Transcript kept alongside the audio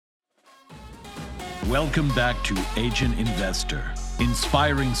Welcome back to Agent Investor,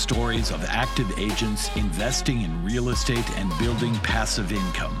 inspiring stories of active agents investing in real estate and building passive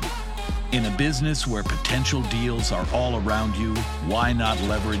income. In a business where potential deals are all around you, why not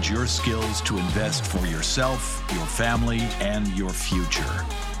leverage your skills to invest for yourself, your family, and your future?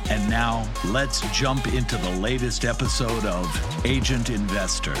 And now, let's jump into the latest episode of Agent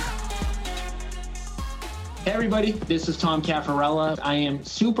Investor. Hey everybody, this is Tom Caffarella. I am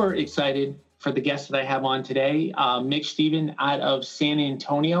super excited for the guest that I have on today, Mitch Stephen out of San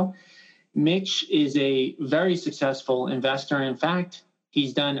Antonio. Mitch is a very successful investor. In fact,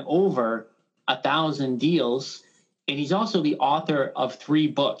 he's done over 1,000 deals, and he's also the author of 3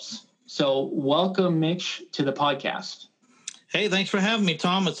 books. So welcome, Mitch, to the podcast. Hey, thanks for having me,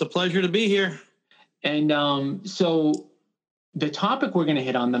 Tom. It's a pleasure to be here. And so the topic we're going to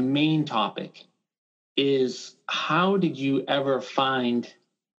hit on, the main topic, is how did you ever find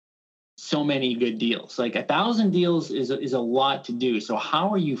so many good deals? Like 1,000 deals is a lot to do. So how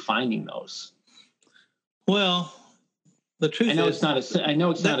are you finding those? Well, the truth is, I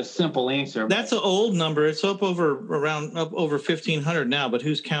know it's not a simple answer. That's an old number. It's up over 1,500 now, but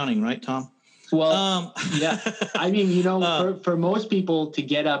who's counting, right, Tom? Well, yeah. I mean, for most people to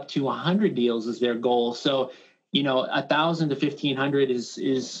get up to 100 deals is their goal. So, 1,000 to 1,500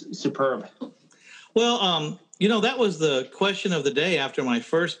 is superb. Well, that was the question of the day after my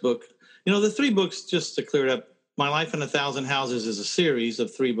first book. The 3 books, just to clear it up, My Life in 1,000 Houses is a series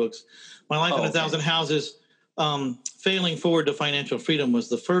of 3 books. My Life in 1,000 Houses, Failing Forward to Financial Freedom was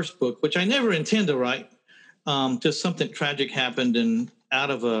the first book, which I never intend to write. Just something tragic happened, and out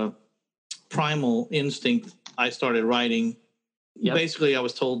of a primal instinct, I started writing. Yep. Basically, I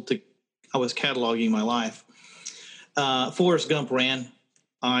was cataloging my life. Forrest Gump ran,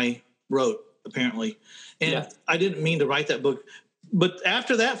 I wrote, apparently. And I didn't mean to write that book. But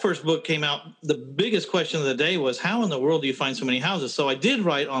after that first book came out, the biggest question of the day was, how in the world do you find so many houses? So I did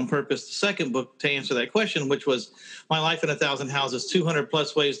write on purpose the second book to answer that question, which was My Life in 1,000 Houses, 200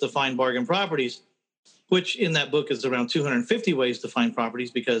 plus ways to find bargain properties, which in that book is around 250 ways to find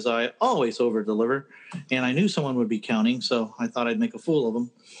properties, because I always over-deliver, and I knew someone would be counting, so I thought I'd make a fool of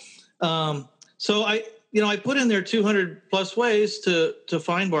them. So I put in there 200 plus ways to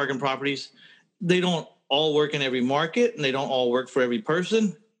find bargain properties. They don't all work in every market, and they don't all work for every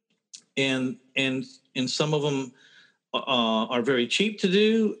person. And some of them are very cheap to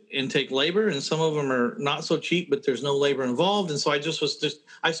do and take labor, and some of them are not so cheap, but there's no labor involved. And so I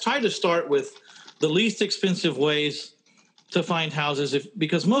tried to start with the least expensive ways to find houses,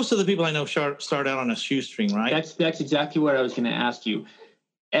 because most of the people I know start out on a shoestring, right? That's exactly what I was going to ask you.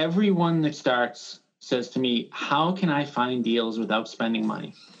 Everyone that starts says to me, how can I find deals without spending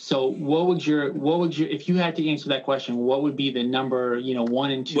money? So what would your, if you had to answer that question, what would be the number,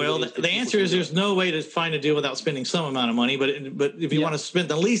 1 and 2? Well, the answer is there's no way to find a deal without spending some amount of money. But if you want to spend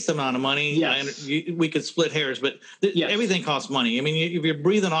the least amount of money, we could split hairs. But everything costs money. I mean, if you're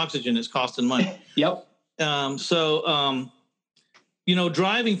breathing oxygen, it's costing money. Yep.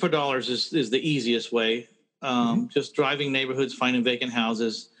 Driving for dollars is the easiest way. Just driving neighborhoods, finding vacant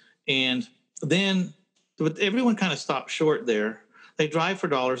houses. And then but everyone kind of stops short there. They drive for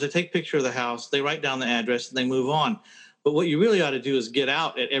dollars. They take a picture of the house. They write down the address, and they move on. But what you really ought to do is get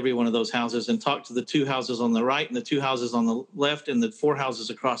out at every one of those houses and talk to the 2 houses on the right and the 2 houses on the left and the 4 houses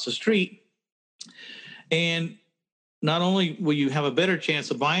across the street. And not only will you have a better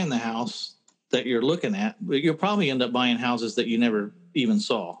chance of buying the house that you're looking at, but you'll probably end up buying houses that you never even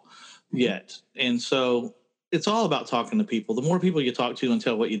saw yet. And so it's all about talking to people. The more people you talk to and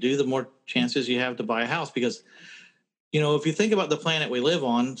tell what you do, the more chances you have to buy a house. Because, if you think about the planet we live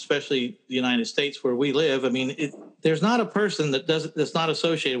on, especially the United States where we live, I mean, there's not a person that's not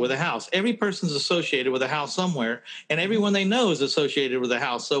associated with a house. Every person's associated with a house somewhere, and everyone they know is associated with a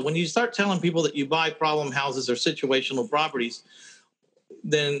house. So when you start telling people that you buy problem houses or situational properties,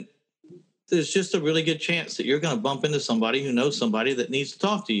 then there's just a really good chance that you're going to bump into somebody who knows somebody that needs to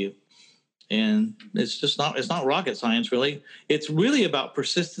talk to you. And it's not rocket science, really. It's really about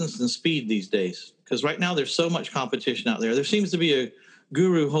persistence and speed these days, because right now there's so much competition out there. There seems to be a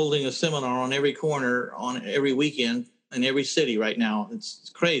guru holding a seminar on every corner, on every weekend, in every city right now. It's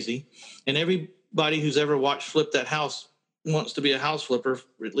crazy. And everybody who's ever watched Flip That House wants to be a house flipper,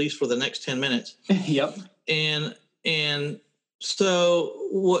 at least for the next 10 minutes. Yep. And so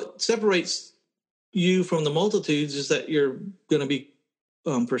what separates you from the multitudes is that you're going to be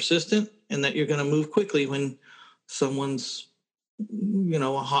persistent, and that you're going to move quickly when someone's,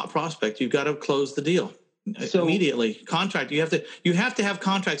 a hot prospect. You've got to close the deal immediately. Contract. You have to have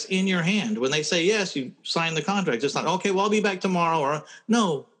contracts in your hand. When they say yes, you sign the contract. It's not, okay, well, I'll be back tomorrow, or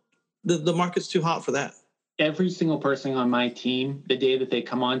no, the market's too hot for that. Every single person on my team, the day that they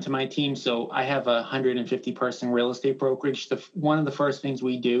come onto my team, so I have a 150 person real estate brokerage. One of the first things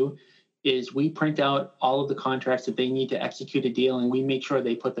we do is we print out all of the contracts that they need to execute a deal, and we make sure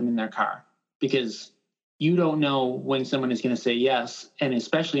they put them in their car, because you don't know when someone is going to say yes. And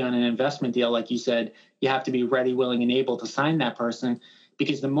especially on an investment deal, like you said, you have to be ready, willing, and able to sign that person,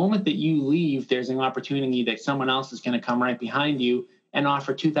 because the moment that you leave, there's an opportunity that someone else is going to come right behind you and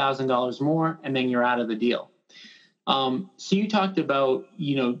offer $2,000 more, and then you're out of the deal. So you talked about,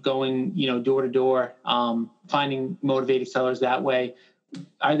 going, door to door, finding motivated sellers that way.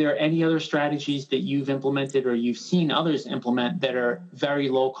 Are there any other strategies that you've implemented or you've seen others implement that are very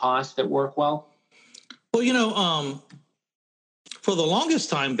low cost that work well? Well, for the longest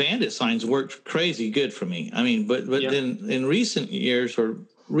time, bandit signs worked crazy good for me. I mean, but then in recent years, or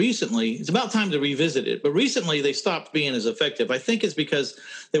recently, it's about time to revisit it. But recently they stopped being as effective. I think it's because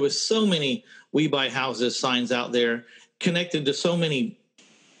there was so many "We Buy Houses" signs out there connected to so many,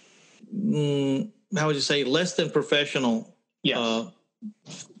 how would you say, less than professional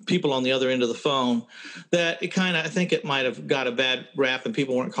people on the other end of the phone, that I think it might have got a bad rap, and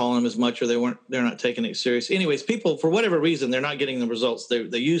people weren't calling them as much, or they're not taking it serious. Anyways, people, for whatever reason, they're not getting the results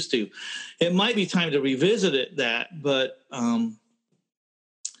they used to. It might be time to revisit but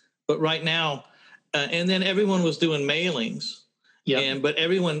right now, and then everyone was doing mailings, but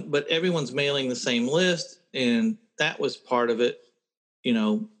everyone's mailing the same list, and that was part of it,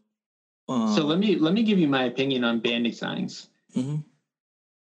 So let me give you my opinion on bandit signs. Mm-hmm.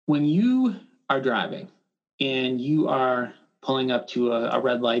 When you are driving and you are pulling up to a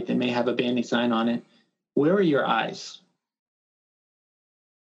red light that may have a bandit sign on it, where are your eyes?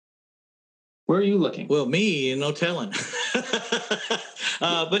 Where are you looking? Well, me, no telling.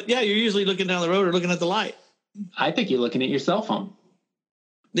 But yeah, you're usually looking down the road or looking at the light. I think you're looking at your cell phone.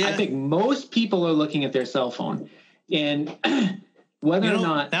 Yeah. I think most people are looking at their cell phone. And whether or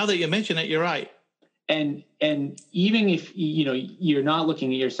not... Now that you mention it, you're right. And even if, you're not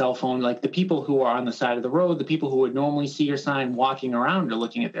looking at your cell phone, like the people who are on the side of the road, the people who would normally see your sign walking around are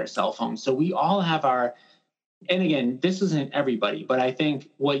looking at their cell phone. So we all have and again, this isn't everybody, but I think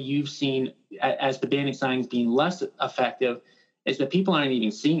what you've seen as the bandit signs being less effective is that people aren't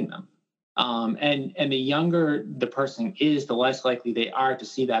even seeing them. And the younger the person is, the less likely they are to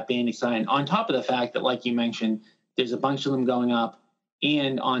see that bandit sign, on top of the fact that, like you mentioned, there's a bunch of them going up,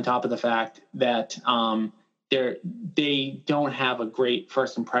 and on top of the fact that they don't have a great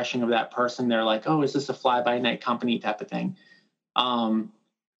first impression of that person. They're like, oh, is this a fly-by-night company type of thing?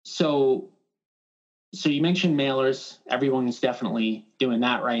 So you mentioned mailers. Everyone's definitely doing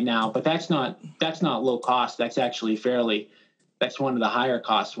that right now, but that's not low cost. That's actually that's one of the higher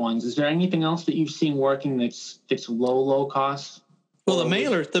cost ones. Is there anything else that you've seen working that's low cost? Well,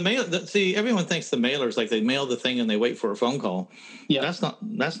 see, everyone thinks the mailers, like they mail the thing and they wait for a phone call. Yeah. That's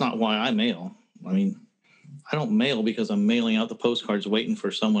not why I mail. I mean, I don't mail because I'm mailing out the postcards waiting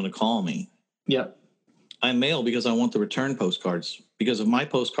for someone to call me. Yep. I mail because I want the return postcards, because if my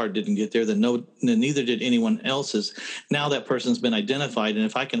postcard didn't get there, then neither did anyone else's. Now that person's been identified, and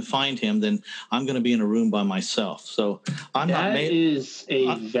if I can find him, then I'm going to be in a room by myself. So that is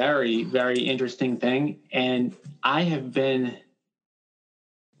a very, very interesting thing. And I have been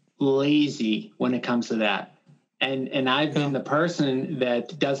lazy when it comes to that. And I've been the person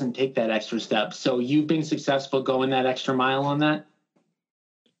that doesn't take that extra step. So you've been successful going that extra mile on that?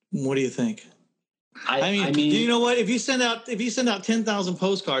 What do you think? I mean, you know what? If you send out 10,000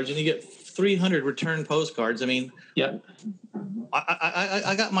 postcards and you get 300 return postcards, I mean, yep.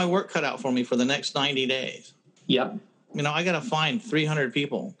 I got my work cut out for me for the next 90 days. Yep. I got to find 300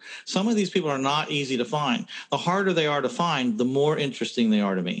 people. Some of these people are not easy to find. The harder they are to find, the more interesting they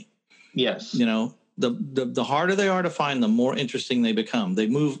are to me. Yes. The harder they are to find, the more interesting they become. They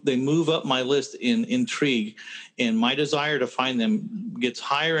move up my list in intrigue, and my desire to find them gets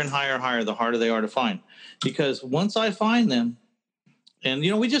higher and higher the harder they are to find. Because once I find them, and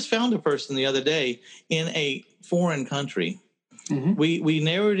we just found a person the other day in a foreign country. Mm-hmm. We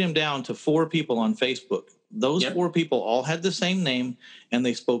narrowed him down to 4 people on Facebook. Those 4 people all had the same name, and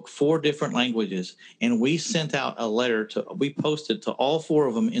they spoke 4 different languages. And we sent out a letter we posted to all 4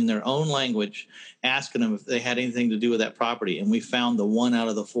 of them in their own language, asking them if they had anything to do with that property. And we found the 1 out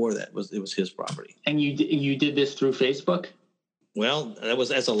of the 4 it was his property. And you did this through Facebook? Well, that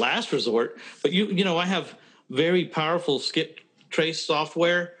was as a last resort. But I have very powerful skip trace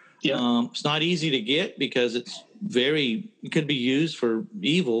software. Yeah. It's not easy to get because it could be used for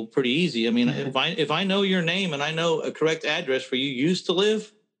evil pretty easy. I mean, if I know your name and I know a correct address where you used to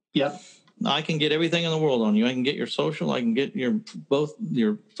live, yep, I can get everything in the world on you. I can get your social. I can get both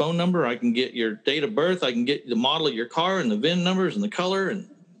your phone number. I can get your date of birth. I can get the model of your car and the VIN numbers and the color and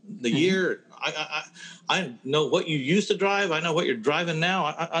the year. I know what you used to drive. I know what you're driving now.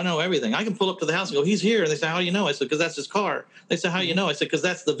 I know everything. I can pull up to the house and go, he's here. And they say, how do you know? I said, because that's his car. They say, how do you know? I said, because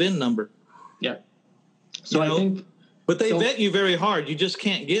that's the VIN number. Yeah. So I think. But they vet you very hard. You just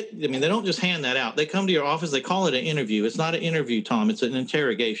can't they don't just hand that out. They come to your office. They call it an interview. It's not an interview, Tom. It's an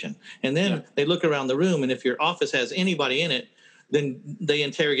interrogation. And then they look around the room, and if your office has anybody in it, then they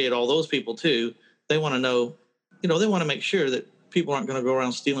interrogate all those people too. They want to know, they want to make sure that people aren't going to go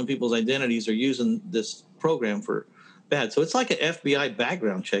around stealing people's identities or using this program for bad. So it's like an FBI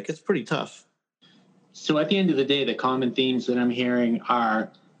background check. It's pretty tough. So at the end of the day, the common themes that I'm hearing are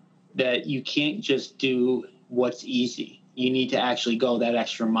that you can't just do what's easy. You need to actually go that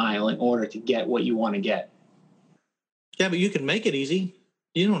extra mile in order to get what you want to get. Yeah, but you can make it easy.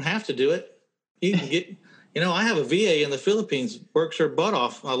 You don't have to do it. You can get, I have a VA in the Philippines, works her butt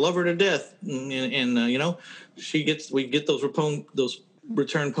off. I love her to death. And we get those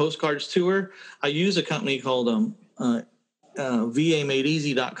return postcards to her. I use a company called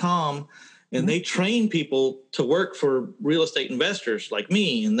VAMadeEasy.com, and they train people to work for real estate investors like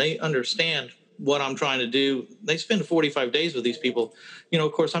me, and they understand what I'm trying to do. They spend 45 days with these people.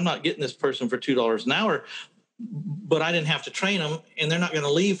 Of course, I'm not getting this person for $2 an hour, but I didn't have to train them, and they're not going to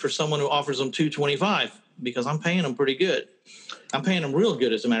leave for someone who offers them $225 because I'm paying them pretty good. I'm paying them real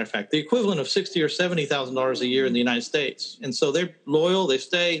good, as a matter of fact, the equivalent of $60,000 or $70,000 a year in the United States. And so they're loyal, they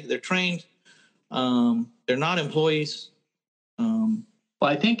stay, they're trained, they're not employees. Well,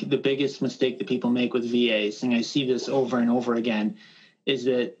 I think the biggest mistake that people make with VAs, and I see this over and over again, is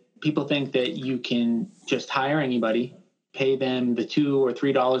that people think that you can just hire anybody, pay them the $2 or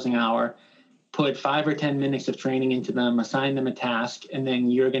 $3 an hour, put 5 or 10 minutes of training into them, assign them a task, and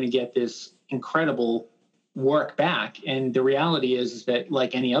then you're going to get this incredible work back. And the reality is that,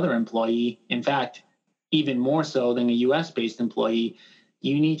 like any other employee, in fact, even more so than a US-based employee,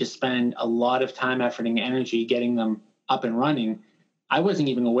 you need to spend a lot of time, effort, and energy getting them up and running. I wasn't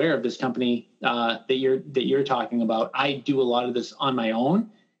even aware of this company that you're talking about. I do a lot of this on my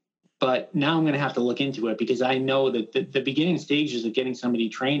own. But now I'm going to have to look into it because I know that the beginning stages of getting somebody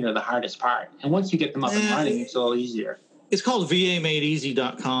trained are the hardest part. And once you get them up and running, it's a little easier. It's called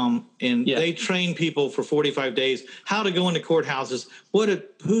VAMadeEasy.com, and they train people for 45 days how to go into courthouses,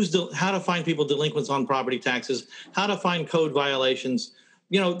 how to find people delinquents on property taxes, how to find code violations.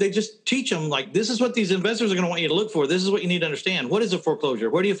 They just teach them, like, this is what these investors are going to want you to look for. This is what you need to understand. What is a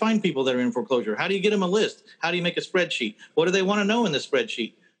foreclosure? Where do you find people that are in foreclosure? How do you get them a list? How do you make a spreadsheet? What do they want to know in the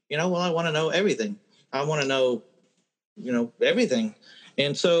spreadsheet? Well, I want to know everything. I want to know, everything.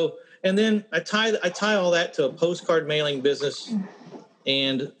 And then I tie all that to a postcard mailing business,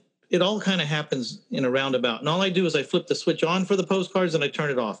 and it all kind of happens in a roundabout. And all I do is I flip the switch on for the postcards and I turn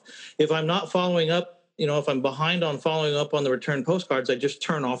it off. If I'm not following up, if I'm behind on following up on the return postcards, I just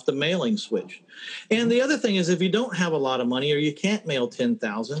turn off the mailing switch. And the other thing is, if you don't have a lot of money or you can't mail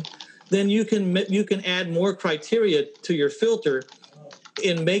 10,000, then you can add more criteria to your filter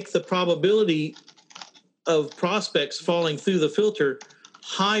and make the probability of prospects falling through the filter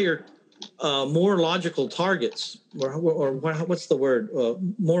higher, more logical targets, or what's the word?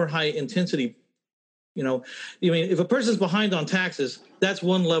 More high intensity. If a person's behind on taxes, that's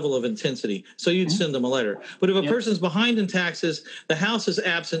one level of intensity. So you'd send them a letter. But if a person's behind in taxes, the house is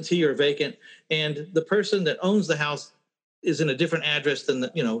absentee or vacant, and the person that owns the house is in a different address than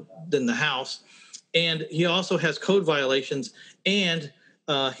the house, and he also has code violations, and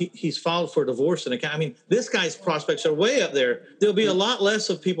he's filed for divorce and account. This guy's prospects are way up there. There'll be a lot less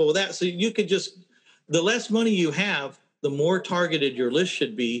of people with that. So you could the less money you have, the more targeted your list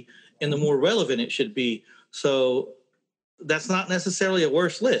should be and the more relevant it should be. So that's not necessarily a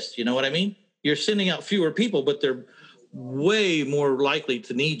worse list. You know what I mean? You're sending out fewer people, but they're way more likely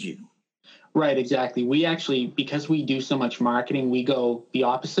to need you. Right, exactly. We actually, because we do so much marketing, we go the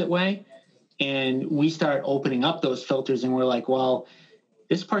opposite way, and we start opening up those filters, and we're like, well,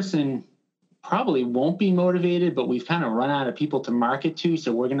 this person probably won't be motivated, but we've kind of run out of people to market to,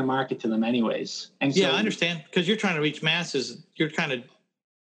 so we're going to market to them anyways. And so, I understand, because you're trying to reach masses. You're kind of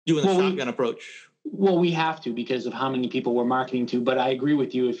doing the shotgun approach. Well, we have to because of how many people we're marketing to, but I agree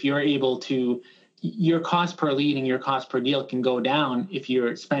with you. If you're able to, your cost per lead and your cost per deal can go down if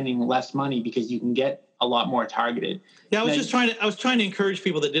you're spending less money because you can get a lot lot targeted. Yeah, I was trying to encourage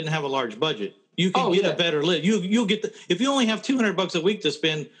people that didn't have a large budget. You can get a better list. You'll get if you only have $200 a week to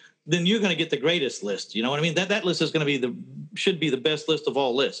spend, then you're going to get the greatest list. You know what I mean? That list is going to be should be the best list of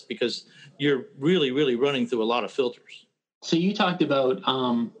all lists because you're really, really running through a lot of filters. So you talked about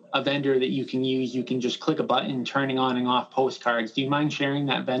a vendor that you can use. You can just click a button, turning on and off postcards. Do you mind sharing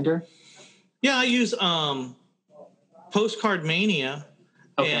that vendor? Yeah, I use Postcard Mania.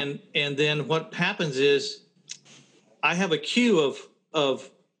 Okay. And then what happens is I have a queue of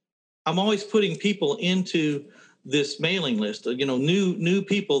I'm always putting people into this mailing list, new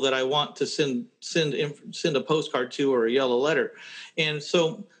people that I want to send a postcard to or a yellow letter. And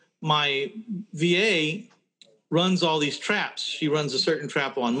so my VA runs all these traps. She runs a certain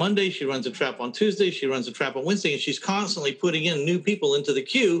trap on Monday. She runs a trap on Tuesday. She runs a trap on Wednesday. And she's constantly putting in new people into the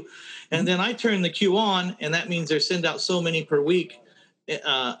queue. And then I turn the queue on, and that means they send out so many per week.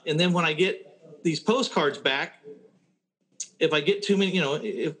 And then when I get these postcards back, if I get too many,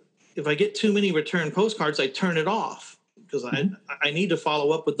 if I get too many return postcards, I turn it off because I need to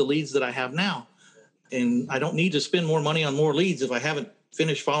follow up with the leads that I have now. And I don't need to spend more money on more leads if I haven't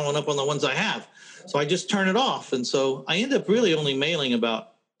finished following up on the ones I have. So I just turn it off. And so I end up really only mailing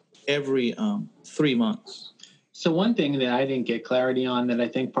about every 3 months. So one thing that I didn't get clarity on that I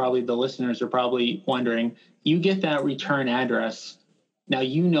think probably the listeners are probably wondering, you get that return address. Now,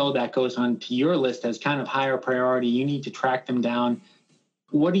 that goes on to your list as kind of higher priority. You need to track them down.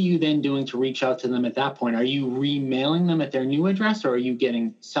 What are you then doing to reach out to them at that point? Are you remailing them at their new address, or are you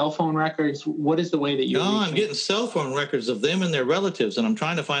getting cell phone records? What is the way that you're I'm getting cell phone records of them and their relatives, and I'm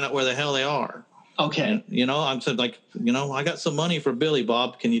trying to find out where the hell they are. Okay. And, I'm saying, I got some money for Billy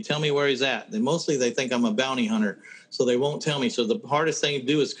Bob. Can you tell me where he's at? And mostly they think I'm a bounty hunter, so they won't tell me. So the hardest thing to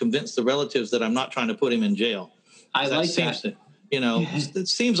do is convince the relatives that I'm not trying to put him in jail. I like that. It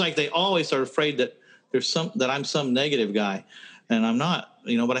seems like they always are afraid that that I'm some negative guy, and I'm not.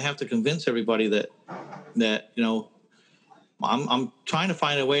 But I have to convince everybody that I'm trying to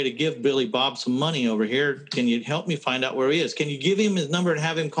find a way to give Billy Bob some money over here. Can you help me find out where he is? Can you give him his number and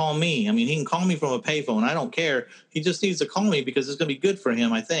have him call me? I mean, he can call me from a payphone. I don't care. He just needs to call me because it's going to be good for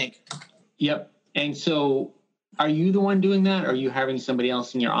him, I think. Yep. And so are you the one doing that, or are you having somebody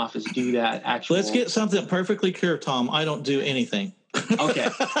else in your office do that actually? Let's get something perfectly clear, Tom. I don't do anything. Okay.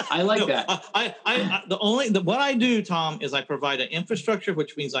 I like that. What I do, Tom, is I provide an infrastructure,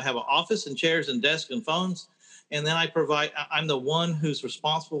 which means I have an office and chairs and desks and phones. And then I'm the one who's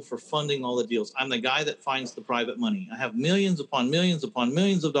responsible for funding all the deals. I'm the guy that finds the private money. I have millions upon millions upon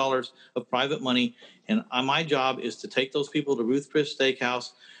millions of dollars of private money. And my job is to take those people to Ruth Chris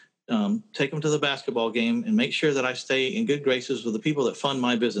Steakhouse, take them to the basketball game, and make sure that I stay in good graces with the people that fund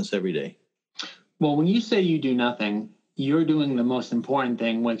my business every day. Well, when you say you do nothing, you're doing the most important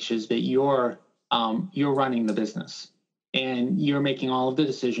thing, which is that you're running the business and you're making all of the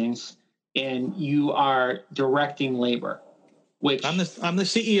decisions and you are directing labor. Which I'm the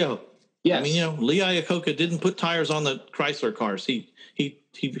CEO. Yes. I mean, Lee Iacocca didn't put tires on the Chrysler cars. He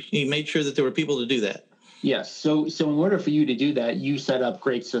made sure that there were people to do that. Yes. So in order for you to do that, you set up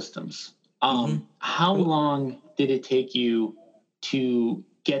great systems. How long did it take you to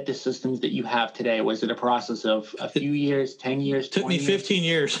get the systems that you have today? Was it a process of a few years, 10 years? It took me 15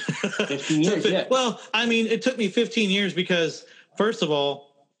 years. 15 years, yeah. Well, I mean, it took me 15 years because, first of all,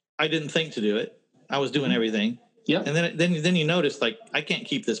 I didn't think to do it. I was doing everything. Yeah. And then you notice, I can't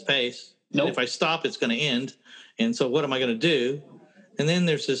keep this pace. Nope. And if I stop, it's going to end. And so what am I going to do? And then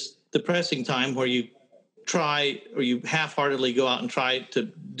there's this depressing time where you try, or you half-heartedly go out and try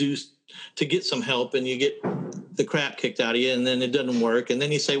to get some help, and you get the crap kicked out of you, and then it doesn't work. And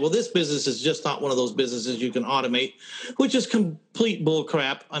then you say, well, this business is just not one of those businesses you can automate, which is complete bull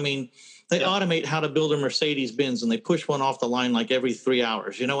crap. I mean, they automate how to build a Mercedes-Benz, and they push one off the line like every 3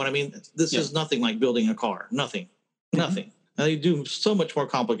 hours. You know what I mean? This is nothing like building a car. Nothing. Nothing. And they do so much more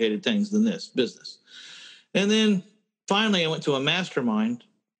complicated things than this business. And then finally I went to a mastermind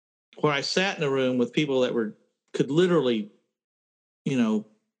where I sat in a room with people that could literally,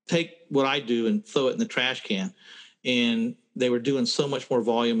 take what I do and throw it in the trash can. And they were doing so much more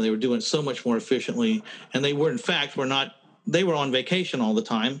volume. They were doing it so much more efficiently. And they were on vacation all the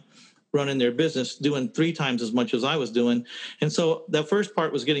time, running their business, doing 3 times as much as I was doing. And so the first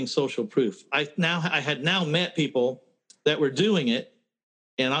part was getting social proof. I had now met people that were doing it.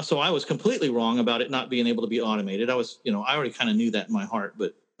 And so I was completely wrong about it not being able to be automated. I was, I already kind of knew that in my heart,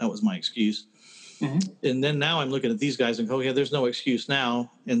 but that was my excuse. Mm-hmm. And then now I'm looking at these guys and go, yeah, there's no excuse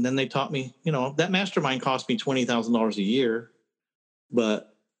now. And then they taught me, that mastermind cost me $20,000 a year,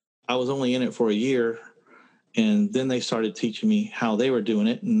 but I was only in it for a year. And then they started teaching me how they were doing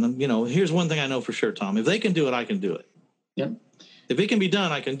it. And, here's one thing I know for sure, Tom. If they can do it, I can do it. Yep. If it can be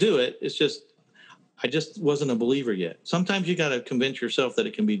done, I can do it. It's just, I just wasn't a believer yet. Sometimes you got to convince yourself that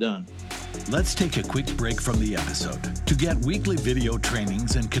it can be done. Let's take a quick break from the episode. To get weekly video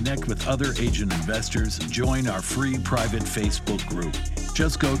trainings and connect with other agent investors, join our free private Facebook group.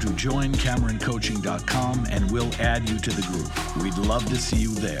 Just go to joincameroncoaching.com and we'll add you to the group. We'd love to see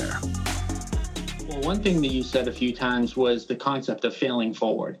you there. Well, one thing that you said a few times was the concept of failing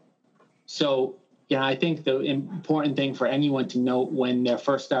forward. So, I think the important thing for anyone to note when they're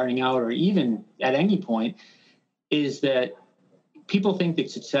first starting out, or even at any point, is that people think that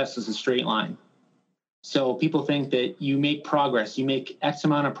success is a straight line. So people think that you make progress, you make X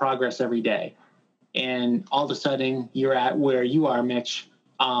amount of progress every day, and all of a sudden you're at where you are, Mitch,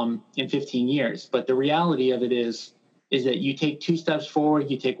 in 15 years. But the reality of it is that you take 2 steps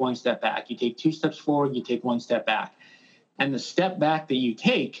forward, you take 1 step back. You take 2 steps forward, you take 1 step back. And the step back that you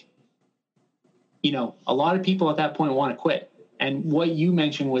take, a lot of people at that point want to quit. And what you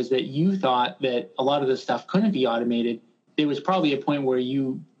mentioned was that you thought that a lot of this stuff couldn't be automated. There was probably a point where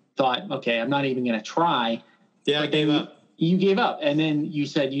you thought, okay, I'm not even going to try. Yeah, I gave up. You gave up. And then you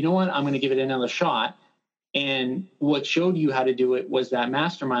said, you know what, I'm going to give it another shot. And what showed you how to do it was that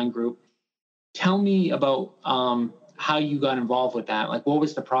mastermind group. Tell me about how you got involved with that. Like, what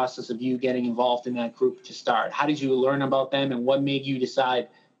was the process of you getting involved in that group to start? How did you learn about them? And what made you decide,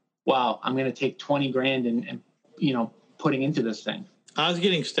 wow, I'm going to take 20 grand and putting into this thing? I was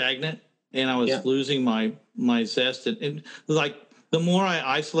getting stagnant. And I was losing my zest. And like the more I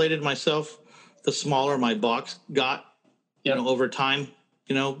isolated myself, the smaller my box got, over time.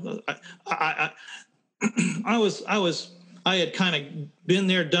 I had kind of been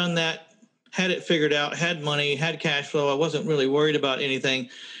there, done that, had it figured out, had money, had cash flow. I wasn't really worried about anything.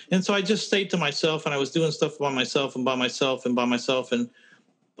 And so I just stayed to myself, and I was doing stuff by myself and by myself and by myself. And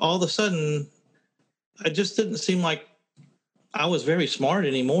all of a sudden, I just didn't seem like I was very smart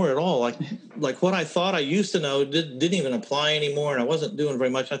anymore at all. Like what I thought I used to know didn't even apply anymore, and I wasn't doing very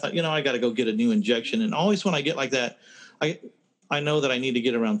much. I thought, I got to go get a new injection. And always when I get like that, I know that I need to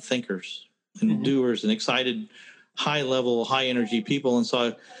get around thinkers and doers and excited, high level, high energy people. And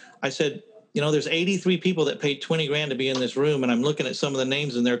so I said, there's 83 people that paid 20 grand to be in this room, and I'm looking at some of the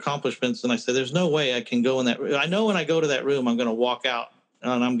names and their accomplishments, and I said, there's no way I can go in that room. I know when I go to that room, I'm going to walk out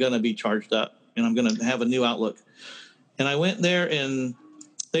and I'm going to be charged up, and I'm going to have a new outlook. And I went there and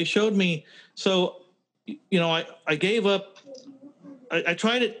they showed me. So, I gave up. I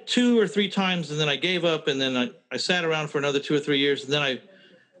tried it 2 or 3 times, and then I gave up. And then I sat around for another 2 or 3 years. And then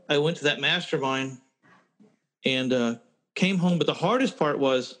I went to that mastermind and came home. But the hardest part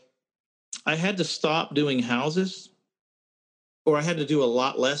was I had to stop doing houses, or I had to do a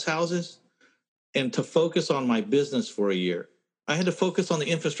lot less houses, and to focus on my business for a year. I had to focus on the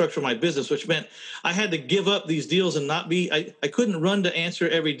infrastructure of my business, which meant I had to give up these deals and not be, I couldn't run to answer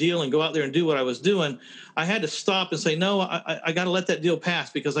every deal and go out there and do what I was doing. I had to stop and say, no, I got to let that deal pass,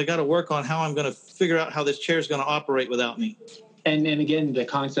 because I got to work on how I'm going to figure out how this chair is going to operate without me. And again, the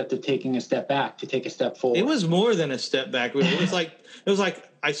concept of taking a step back to take a step forward. It was more than a step back. It was like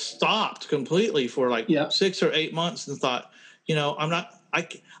I stopped completely for 6 or 8 months and thought,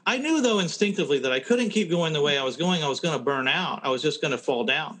 I knew, though, instinctively that I couldn't keep going the way I was going. I was going to burn out. I was just going to fall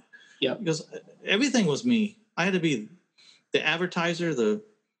down. Yeah. Because everything was me. I had to be the advertiser, the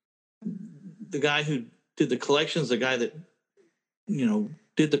guy who did the collections, the guy that,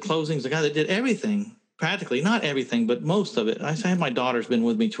 did the closings, the guy that did everything, practically. Not everything, but most of it. I had my daughter's been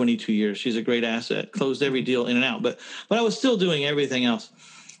with me 22 years. She's a great asset. Closed every deal in and out. But I was still doing everything else.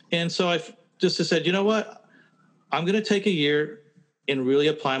 And so I just said, you know what? I'm going to take a year and really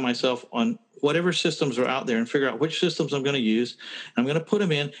apply myself on whatever systems are out there and figure out which systems I'm going to use. I'm going to put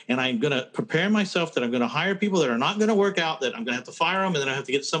them in, and I'm going to prepare myself that I'm going to hire people that are not going to work out, that I'm going to have to fire them, and then I have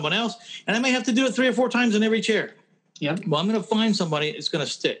to get someone else. And I may have to do it 3 or 4 times in every chair. Yeah. Well, I'm going to find somebody that's going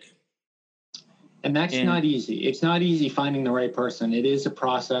to stick. And that's not easy. It's not easy finding the right person. It is a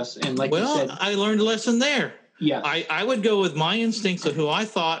process. And like you said, I learned a lesson there. Yeah, I would go with my instincts of who I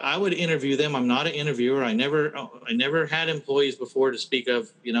thought I would interview them. I'm not an interviewer. I never had employees before to speak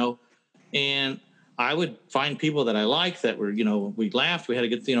of, and I would find people that I liked that were, we laughed, we had a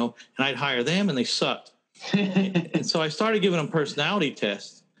good, and I'd hire them, and they sucked. And so I started giving them personality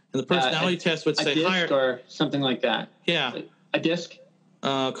tests, and the personality test would say hire or something like that. Yeah, a disc.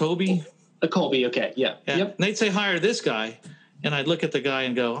 Colby. A Colby. Okay. Yeah. Yep. And they'd say hire this guy. And I'd look at the guy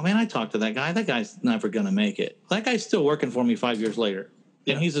and go, I talked to that guy. That guy's never going to make it. That guy's still working for me 5 years later.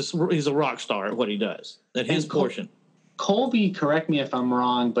 And he's a rock star at what he does, at his portion. Colby, correct me if I'm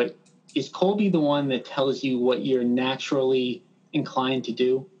wrong, but is Colby the one that tells you what you're naturally inclined to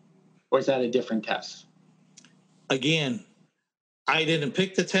do? Or is that a different test? Again, I didn't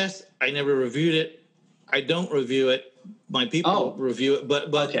pick the test. I never reviewed it. I don't review it. My people review it.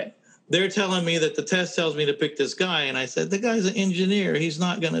 But okay. they're telling me that the test tells me to pick this guy. And I said, the guy's an engineer. He's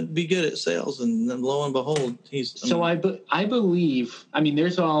not going to be good at sales. And then lo and behold, he's. So I believe, I mean,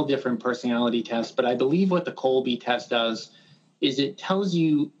 there's all different personality tests, but I believe what the Colby test does is it tells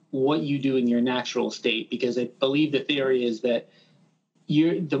you what you do in your natural state, because I believe the theory is that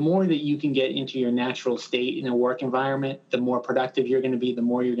the more that you can get into your natural state in a work environment, the more productive you're going to be, the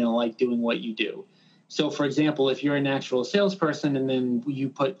more you're going to like doing what you do. So, for example, if you're a natural salesperson and then you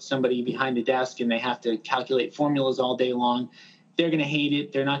put somebody behind a desk and they have to calculate formulas all day long, they're going to hate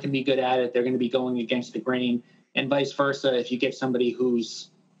it. They're not going to be good at it. They're going to be going against the grain, and vice versa. If you get somebody who's,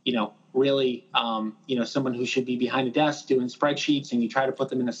 really, someone who should be behind a desk doing spreadsheets and you try to put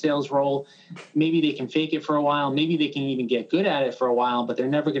them in a sales role, maybe they can fake it for a while. Maybe they can even get good at it for a while, but they're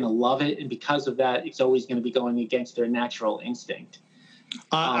never going to love it. And because of that, it's always going to be going against their natural instinct.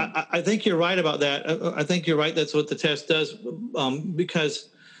 I think you're right about that. I think you're right. That's what the test does. Because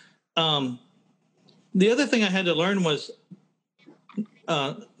the other thing I had to learn was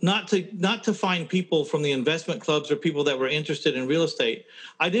not to find people from the investment clubs or people that were interested in real estate.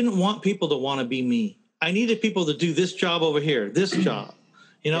 I didn't want people to want to be me. I needed people to do this job over here, this job,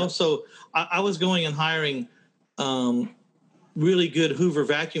 Yeah. So I was going and hiring really good Hoover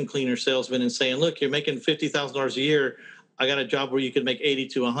vacuum cleaner salesmen and saying, look, you're making $50,000 a year. I got a job where you could make 80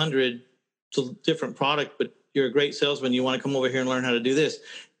 to 100. It's a different product, but you're a great salesman. You want to come over here and learn how to do this.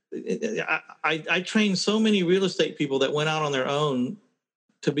 I trained so many real estate people that went out on their own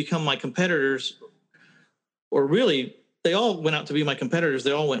to become my competitors, or really, they all went out to be my competitors.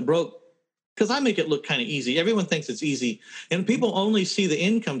 They all went broke because I make it look kind of easy. Everyone thinks it's easy, and people only see the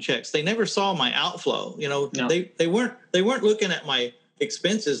income checks. They never saw my outflow. No. They weren't looking at my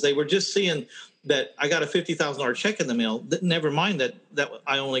expenses. They were just seeing that I got a $50,000 check in the mail. Never mind that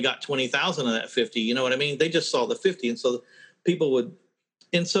I only got 20,000 of that 50. You know what I mean? They just saw the 50, and so people would.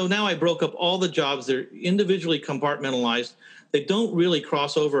 And so now I broke up all the jobs. They're individually compartmentalized. They don't really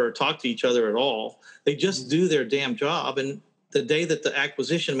cross over or talk to each other at all. They just do their damn job. And the day that the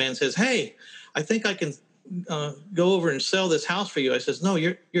acquisition man says, hey, I think I can go over and sell this house for you. I says, no,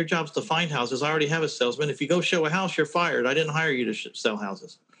 your job's to find houses. I already have a salesman. If you go show a house, you're fired. I didn't hire you to sell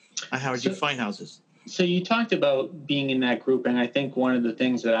houses. I hired you to find houses. So you talked about being in that group. And I think one of the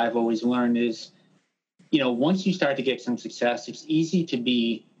things that I've always learned is, once you start to get some success, it's easy to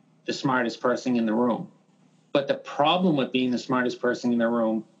be the smartest person in the room. But the problem with being the smartest person in the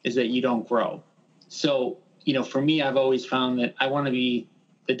room is that you don't grow. So, for me, I've always found that I want to be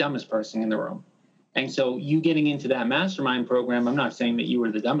the dumbest person in the room. And so you getting into that mastermind program, I'm not saying that you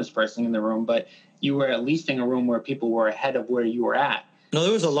were the dumbest person in the room, but you were at least in a room where people were ahead of where you were at. No,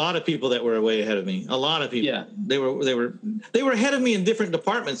 there was a lot of people that were way ahead of me. A lot of people. Yeah. They were ahead of me in different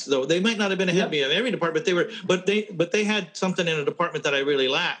departments, though. They might not have been ahead of me in every department. But they had something in a department that I really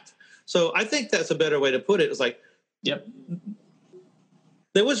lacked. So I think that's a better way to put it. It's like, yep.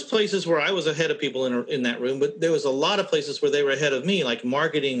 There was places where I was ahead of people in that room, but there was a lot of places where they were ahead of me, like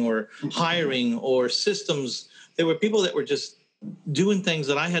marketing or hiring or systems. There were people that were just doing things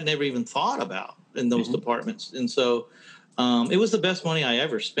that I had never even thought about in those departments. And so it was the best money I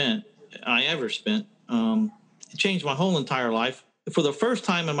ever spent. It changed my whole entire life. For the first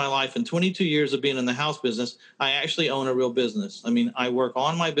time in my life, in 22 years of being in the house business, I actually own a real business. I mean, I work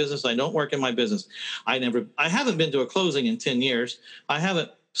on my business. I don't work in my business. I haven't been to a closing in 10 years. I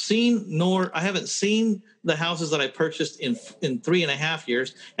haven't seen the houses that I purchased in 3.5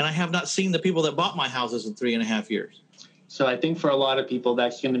 years. And I have not seen the people that bought my houses in 3.5 years. So I think for a lot of people,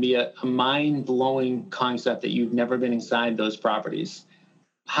 that's going to be a mind-blowing concept that you've never been inside those properties.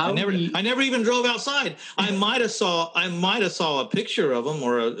 I never even drove outside. I might have saw a picture of them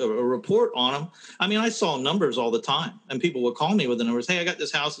or a report on them. I mean, I saw numbers all the time, and people would call me with the numbers. Hey, I got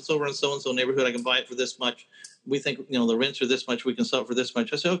this house. It's over in so and so neighborhood. I can buy it for this much. We think the rents are this much. We can sell it for this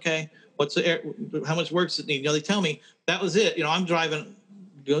much. I say, okay. How much work does it need? They tell me that was it. I'm driving,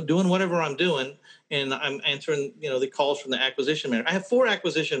 doing whatever I'm doing, and I'm answering the calls from the acquisition manager. I have 4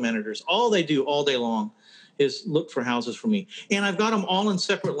 acquisition managers. All they do all day long is look for houses for me. And I've got them all in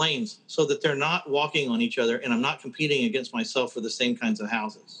separate lanes so that they're not walking on each other and I'm not competing against myself for the same kinds of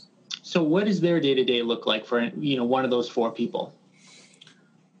houses. So what does their day-to-day look like for, one of those 4 people?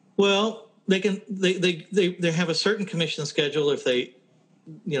 Well, they have a certain commission schedule. If they,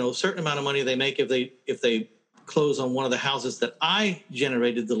 a certain amount of money they make if they close on one of the houses that I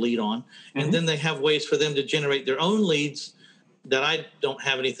generated the lead on. And then they have ways for them to generate their own leads that I don't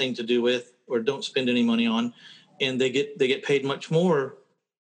have anything to do with or don't spend any money on, and they get paid much more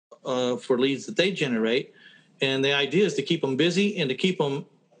for leads that they generate. And the idea is to keep them busy and to keep them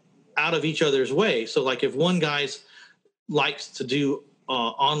out of each other's way. So like if one guy likes to do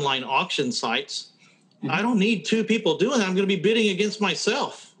online auction sites. I don't need two people doing that. I'm going to be bidding against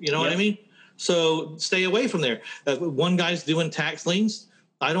myself. You know what I mean? So stay away from there. One guy's doing tax liens.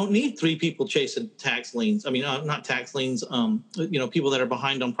 I don't need three people chasing tax liens. I mean, not tax liens, people that are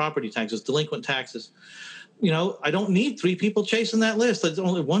behind on property taxes, delinquent taxes. I don't need three people chasing that list. It's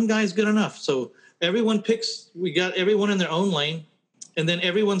only one guy's good enough. So we got everyone in their own lane, and then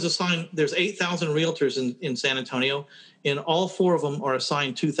everyone's assigned. There's 8,000 realtors in San Antonio, and all 4 of them are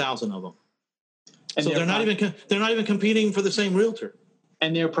assigned 2,000 of them. And so they're not even competing for the same realtor.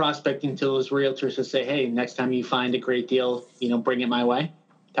 And they're prospecting to those realtors to say, hey, next time you find a great deal, bring it my way,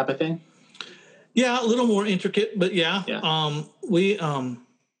 type of thing. Yeah, a little more intricate, but yeah. We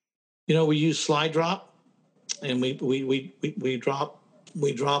use Slide Drop, and we drop a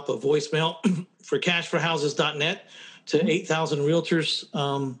voicemail for cashforhouses.net to 8,000 realtors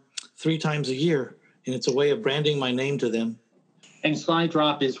 3 times a year, and it's a way of branding my name to them. And Slide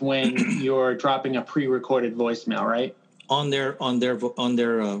Drop is when you're dropping a pre-recorded voicemail, right? On their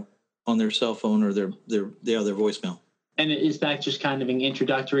cell phone or their voicemail. And is that just kind of an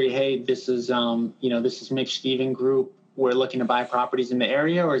introductory? Hey, this is this is Mitch Stephen Group. We're looking to buy properties in the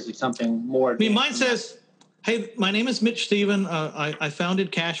area, or is it something more? I mean, mine says, "Hey, my name is Mitch Stephen. I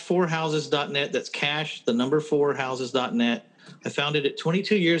founded Cash4Houses.net. That's cash, the number 4houses.net. I founded it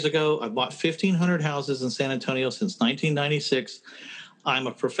 22 years ago. I've bought 1,500 houses in San Antonio since 1996. I'm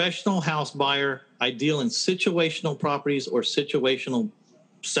a professional house buyer. I deal in situational properties or situational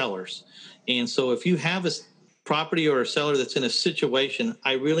sellers. And so if you have a property or a seller that's in a situation,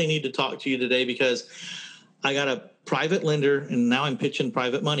 I really need to talk to you today because I got a private lender, and now I'm pitching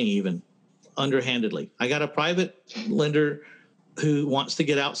private money even underhandedly. I got a private lender who wants to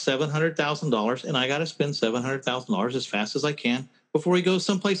get out $700,000, and I got to spend $700,000 as fast as I can before he goes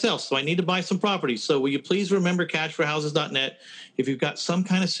someplace else. So I need to buy some property. So will you please remember cashforhouses.net if you've got some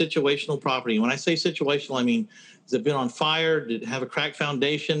kind of situational property. When I say situational, I mean, has it been on fire? Did it have a cracked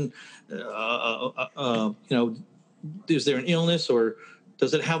foundation? Is there an illness, or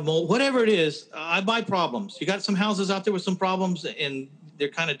does it have mold? Whatever it is, I buy problems. You got some houses out there with some problems, and they're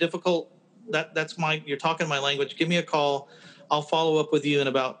kind of difficult. You're talking my language. Give me a call. I'll follow up with you in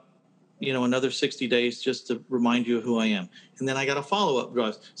about, another 60 days just to remind you of who I am. And then I got a follow-up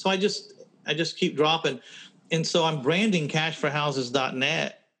drive. So I just keep dropping. And so I'm branding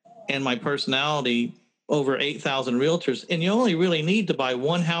cashforhouses.net and my personality over 8,000 realtors. And you only really need to buy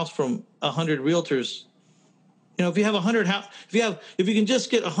one house from 100 realtors. If you have 100 if you can just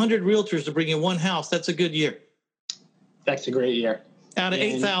get 100 realtors to bring in one house, that's a good year. That's a great year. Out of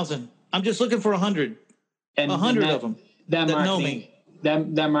 8,000. I'm just looking for 100. And 100 of them. That know me.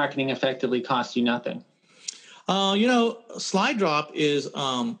 That marketing effectively costs you nothing. Slide Drop is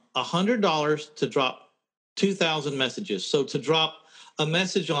 $100 to drop 2,000 messages. So to drop a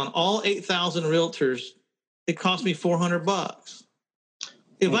message on all 8,000 realtors, it cost me $400.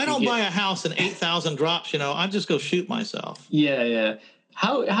 If I don't buy a house and 8,000 drops, I just go shoot myself. Yeah.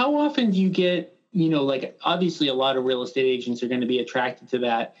 How often do you get, obviously a lot of real estate agents are going to be attracted to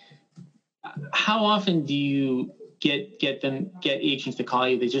that. How often do you get agents to call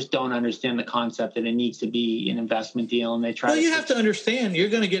you? They just don't understand the concept that it needs to be an investment deal, and they try. Well, you have to understand, you're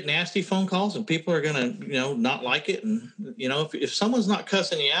going to get nasty phone calls, and people are going to, not like it. And if someone's not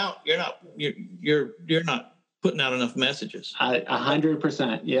cussing you out, you're not putting out enough messages.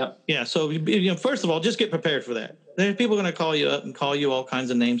 100%. Yep. Yeah. So first of all, just get prepared for that. There's people going to call you up and call you all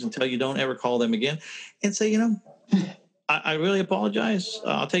kinds of names and tell you don't ever call them again, and say, I really apologize.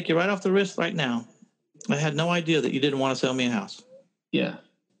 I'll take you right off the list right now. I had no idea that you didn't want to sell me a house. Yeah.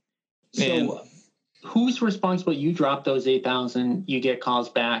 So who's responsible? You drop those 8,000, you get calls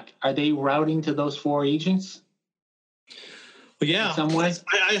back. Are they routing to those 4 agents? Well, yeah. In some way?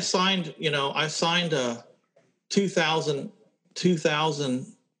 I assigned 2,000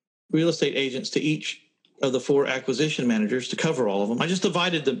 real estate agents to each of the 4 acquisition managers to cover all of them. I just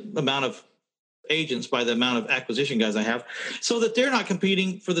divided the amount of agents by the amount of acquisition guys I have so that they're not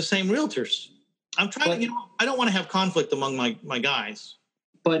competing for the same realtors. I'm trying I don't want to have conflict among my guys.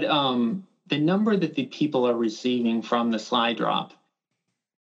 But the number that the people are receiving from the Slide Drop,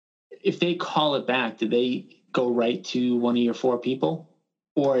 if they call it back, do they go right to one of your 4 people,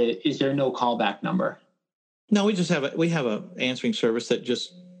 or is there no callback number? No, we have a answering service that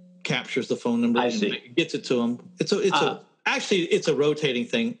just captures the phone number and gets it to them. It's a rotating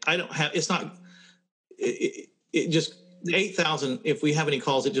thing. It just 8,000. If we have any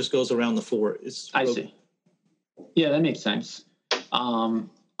calls, it just goes around the 4. I see. Yeah, that makes sense.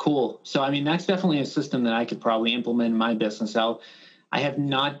 Cool. So, that's definitely a system that I could probably implement in my business. I have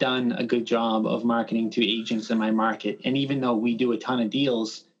not done a good job of marketing to agents in my market. And even though we do a ton of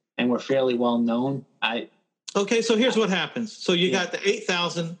deals and we're fairly well known, Okay, so here's what happens. So you got the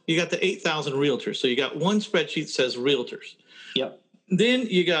 8,000, realtors. So you got one spreadsheet that says realtors. Yep. Then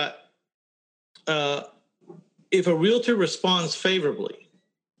you got, if a realtor responds favorably,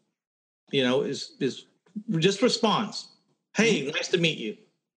 is just responds, hey, nice to meet you.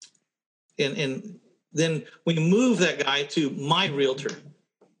 And then we move that guy to my realtor,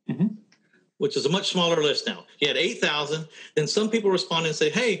 which is a much smaller list now. He had 8,000. Then some people respond and say,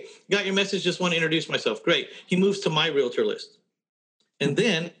 hey, got your message, just want to introduce myself. Great. He moves to my realtor list. And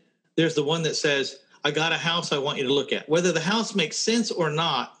then there's the one that says, I got a house I want you to look at. Whether the house makes sense or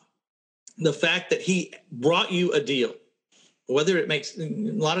not, the fact that he brought you a deal, whether it makes, a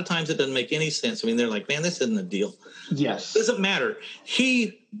lot of times it doesn't make any sense. I mean, they're like, man, this isn't a deal. Yes. It doesn't matter.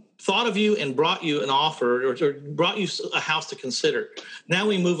 He thought of you and brought you an offer or brought you a house to consider. Now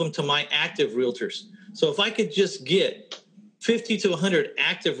we move them to my active realtors. So if I could just get 50 to 100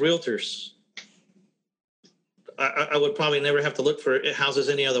 active realtors, I would probably never have to look for houses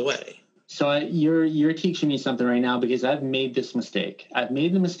any other way. So you're teaching me something right now, because I've made this mistake. I've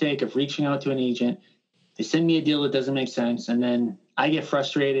made the mistake of reaching out to an agent. They send me a deal that doesn't make sense, and then I get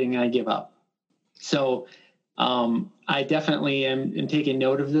frustrated and I give up. So I definitely am taking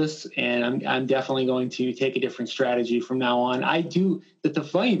note of this, and I'm definitely going to take a different strategy from now on. The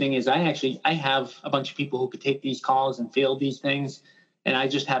funny thing is I have a bunch of people who could take these calls and field these things, and I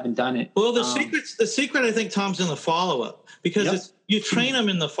just haven't done it. Well, the secret, I think, Tom's in the follow-up, because you train them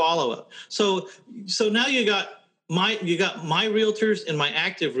in the follow-up. So now you got my realtors and my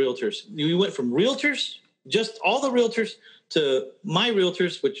active realtors. We went from realtors, just all the realtors, to my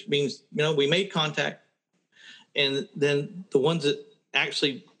realtors, which means, we made contact. And then the ones that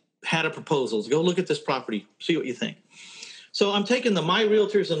actually had a proposal, go look at this property, see what you think. So I'm taking my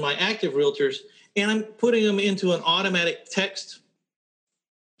realtors and my active realtors, and I'm putting them into an automatic text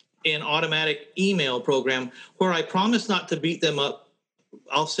and automatic email program where I promise not to beat them up.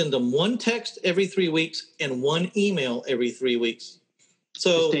 I'll send them one text every 3 weeks and one email every 3 weeks.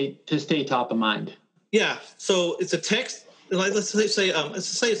 So to stay top of mind. Yeah. So it's a text. Let's say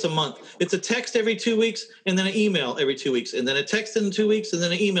it's a month. It's a text every 2 weeks, and then an email every 2 weeks, and then a text in 2 weeks, and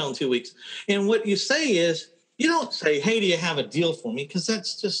then an email in 2 weeks. And what you say is, you don't say, hey, do you have a deal for me? Because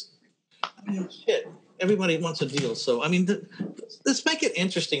that's just, shit. Everybody wants a deal. So, let's make it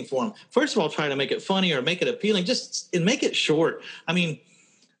interesting for them. First of all, try to make it funny or make it appealing. And make it short.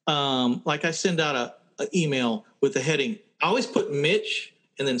 Like I send out an email with the heading. I always put Mitch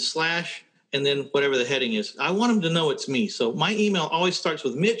and then slash and then whatever the heading is. I want them to know it's me. So my email always starts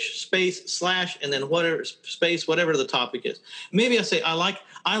with Mitch space slash and then whatever space, whatever the topic is. Maybe I say, I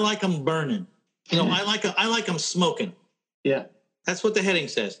like them burning. I like them smoking. Yeah. That's what the heading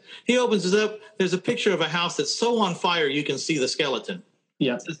says. He opens it up. There's a picture of a house that's so on fire you can see the skeleton.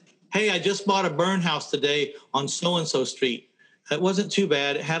 Yeah. It says, hey, I just bought a burn house today on so-and-so street. It wasn't too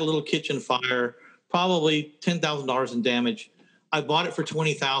bad. It had a little kitchen fire, probably $10,000 in damage. I bought it for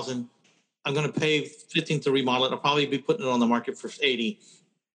 $20,000. I'm going to pay $15,000 to remodel it. I'll probably be putting it on the market for $80,000.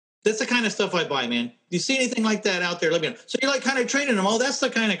 That's the kind of stuff I buy, man. Do you see anything like that out there? Let me know. So you're kind of training them. Oh, that's the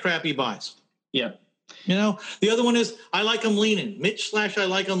kind of crap he buys. Yeah. The other one is, I like them leaning. Mitch slash I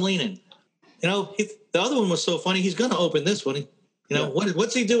like them leaning. The other one was so funny. He's going to open this one.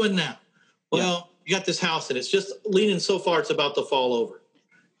 What's he doing now? Well, you got this house and it's just leaning so far it's about to fall over.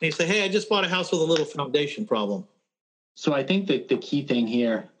 And you say, hey, I just bought a house with a little foundation problem. So I think that the key thing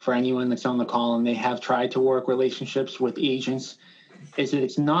here for anyone that's on the call and they have tried to work relationships with agents is that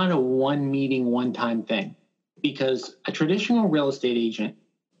it's not a one meeting, one time thing, because a traditional real estate agent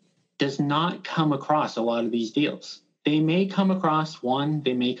does not come across a lot of these deals. They may come across one,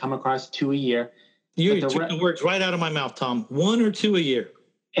 they may come across two a year. You took the words right out of my mouth, Tom. 1 or 2 a year.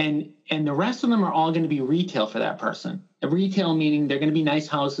 And the rest of them are all going to be retail for that person. A retail meaning they're going to be nice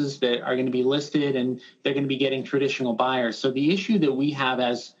houses that are going to be listed and they're going to be getting traditional buyers. So the issue that we have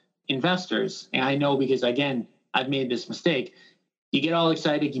as investors, and I know because, again, I've made this mistake, you get all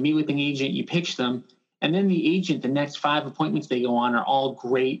excited, you meet with an agent, you pitch them, and then the agent, the next 5 appointments they go on are all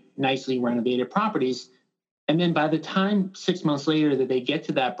great, nicely renovated properties. And then by the time 6 months later that they get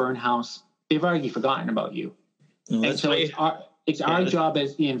to that burn house, they've already forgotten about you. And so it's our job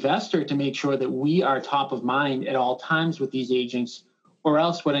as the investor to make sure that we are top of mind at all times with these agents, or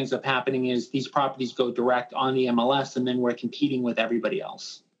else what ends up happening is these properties go direct on the MLS and then we're competing with everybody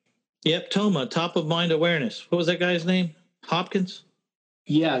else. Yep, TOMA, top of mind awareness. What was that guy's name? Hopkins?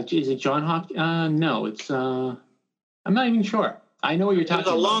 Yeah, is it John Hopkins? No, it's I'm not even sure. I know what you're talking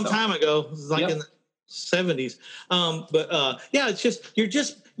about. It was a long time ago. It was like 70s. Yeah, it's just,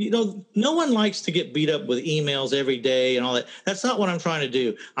 no one likes to get beat up with emails every day and all that. That's not what I'm trying to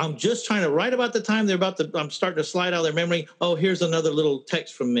do. I'm just trying to, right about the time I'm starting to slide out of their memory. Oh, here's another little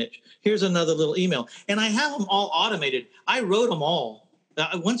text from Mitch. Here's another little email. And I have them all automated. I wrote them all.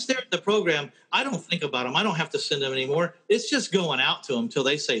 Once they're in the program, I don't think about them. I don't have to send them anymore. It's just going out to them until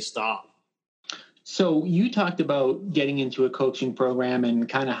they say stop. So you talked about getting into a coaching program and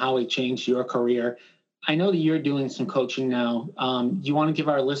kind of how it changed your career. I know that you're doing some coaching now. Do you want to give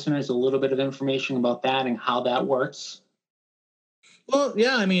our listeners a little bit of information about that and how that works? Well,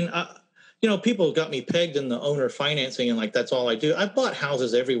 yeah, I mean, people got me pegged in the owner financing and like, that's all I do. I've bought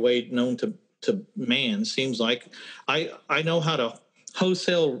houses every way known to man, seems like. I know how to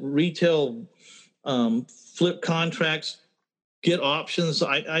wholesale, retail, flip contracts, get options.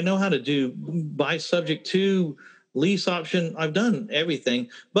 I know how to do buy subject to, lease option. I've done everything,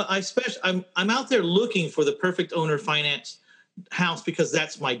 but I'm out there looking for the perfect owner finance house because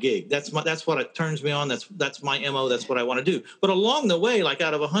that's my gig. That's what it turns me on. That's my MO. That's what I want to do. But along the way, like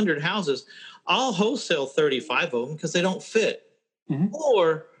out of 100 houses, I'll wholesale 35 of them because they don't fit. Mm-hmm.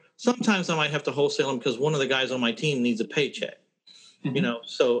 Or sometimes I might have to wholesale them because one of the guys on my team needs a paycheck. Mm-hmm.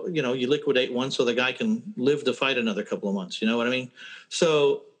 So you liquidate one so the guy can live to fight another couple of months. You know what I mean?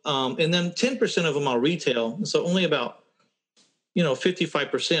 So, and then 10% of them I'll retail. So only about,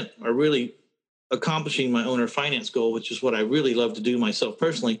 55% are really accomplishing my owner finance goal, which is what I really love to do myself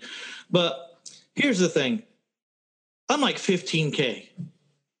personally. But here's the thing. I'm like 15K.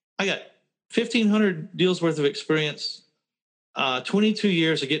 I got 1,500 deals worth of experience, 22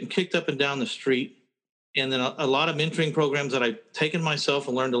 years of getting kicked up and down the street. And then a lot of mentoring programs that I've taken myself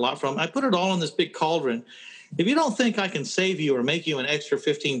and learned a lot from. I put it all in this big cauldron. If you don't think I can save you or make you an extra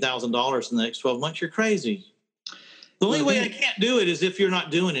 $15,000 in the next 12 months, you're crazy. The only way I can't do it is if you're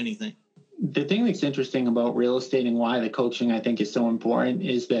not doing anything. The thing that's interesting about real estate and why the coaching I think is so important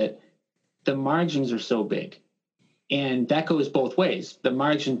is that the margins are so big. And that goes both ways. The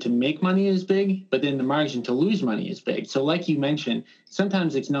margin to make money is big, but then the margin to lose money is big. So like you mentioned,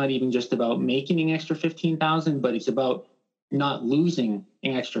 sometimes it's not even just about making an extra $15,000, but it's about not losing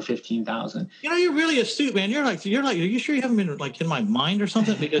an extra $15,000. You're really astute, man. You're like, are you sure you haven't been like in my mind or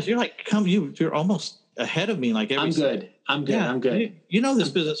something? Because you're like, you're almost ahead of me. Like I'm good. You know this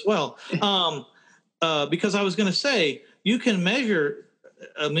business well. Because I was going to say, you can measure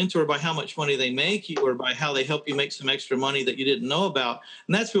a mentor by how much money they make or by how they help you make some extra money that you didn't know about.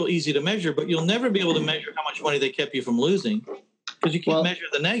 And that's real easy to measure, but you'll never be able to measure how much money they kept you from losing because you can't measure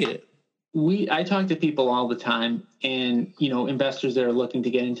the negative. I talk to people all the time and, investors that are looking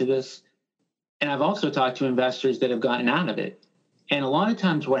to get into this. And I've also talked to investors that have gotten out of it. And a lot of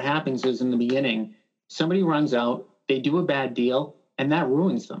times what happens is in the beginning, somebody runs out, they do a bad deal, and that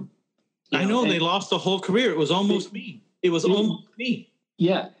ruins them. I know they lost a whole career. It was almost me. Almost me.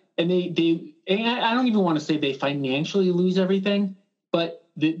 Yeah. And I don't even want to say they financially lose everything, but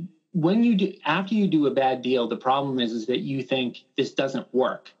after you do a bad deal, the problem is that you think this doesn't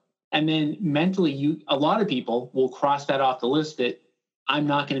work. And then mentally, a lot of people will cross that off the list that I'm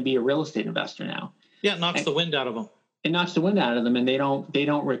not going to be a real estate investor now. Yeah. It knocks the wind out of them. It knocks the wind out of them and they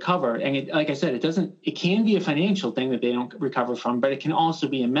don't recover. And like I said, it can be a financial thing that they don't recover from, but it can also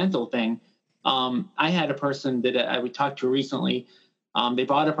be a mental thing. I had a person that I would talk to recently. They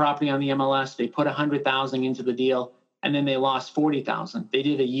bought a property on the MLS. They put $100,000 into the deal, and then they lost $40,000. They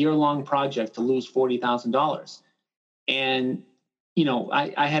did a year-long project to lose $40,000. And,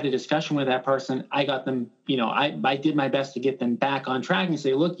 I had a discussion with that person. I got them, I did my best to get them back on track and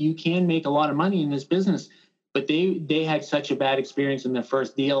say, look, you can make a lot of money in this business, but they had such a bad experience in their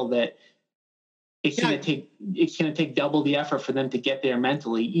first deal that it's going to take double the effort for them to get there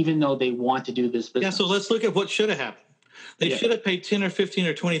mentally, even though they want to do this business. Yeah. So let's look at what should have happened. They should have paid $10,000 or $15,000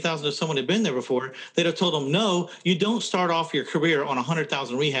 or $20,000 to someone who'd been there before. They'd have told them, no, you don't start off your career on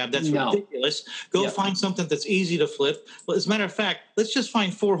 $100,000 rehab. That's ridiculous. Go find something that's easy to flip. Well, as a matter of fact, let's just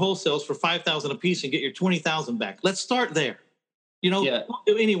find 4 wholesales for $5,000 a piece and get your $20,000 back. Let's start there. Don't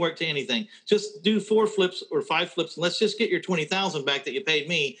do any work to anything. Just do 4 flips or 5 flips. And let's just get your $20,000 back that you paid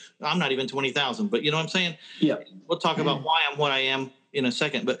me. I'm not even $20,000, but you know what I'm saying? Yeah. We'll talk about why I'm what I am in a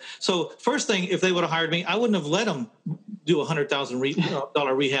second. But so first thing, if they would have hired me, I wouldn't have let them do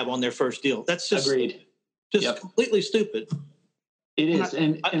 $100,000 rehab on their first deal. That's just agreed. Completely stupid. It is,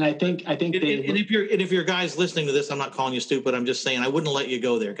 and I think if you're guys listening to this, I'm not calling you stupid. I'm just saying I wouldn't let you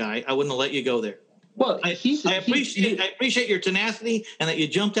go there, guy. I wouldn't let you go there. Well, I appreciate your tenacity and that you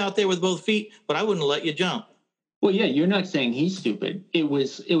jumped out there with both feet, but I wouldn't let you jump. Well, yeah, you're not saying he's stupid. It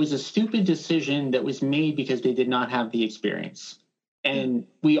was a stupid decision that was made because they did not have the experience. And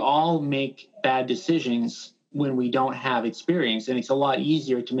we all make bad decisions when we don't have experience. And it's a lot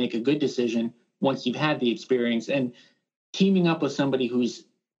easier to make a good decision once you've had the experience. And teaming up with somebody who's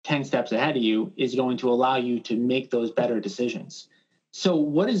 10 steps ahead of you is going to allow you to make those better decisions. So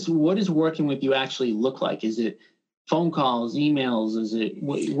what is working with you actually look like? Is it phone calls, emails? Is it,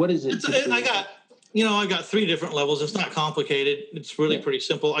 what is it? I got 3 different levels. It's not complicated. It's really pretty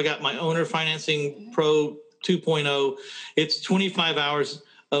simple. I got my Owner Financing Pro 2.0. It's 25 hours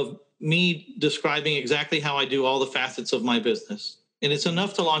of me describing exactly how I do all the facets of my business. And it's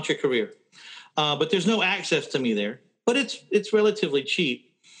enough to launch a career. But there's no access to me there. But it's relatively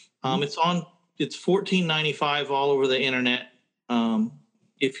cheap. It's $14.95 all over the internet.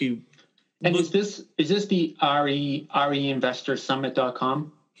 If you is this the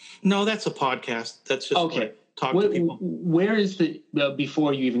reinvestorsummit.com? No, that's a podcast. That's just okay. Talk to people. Where is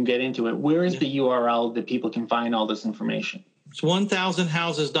before you even get into it, where is the URL that people can find all this information? It's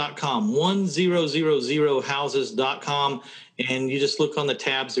 1000houses.com, 1000houses.com. And you just look on the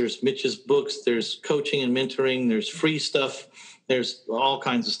tabs. There's Mitch's books, there's coaching and mentoring, there's free stuff, there's all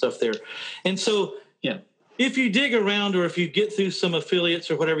kinds of stuff there. And so if you dig around, or if you get through some affiliates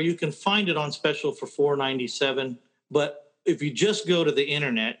or whatever, you can find it on special for $497. But if you just go to the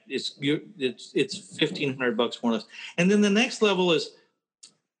internet, it's $1,500 more or less. And then the next level is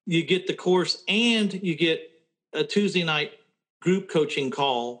you get the course and you get a Tuesday night group coaching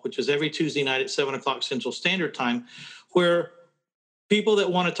call, which is every Tuesday night at 7:00 Central Standard Time, where people that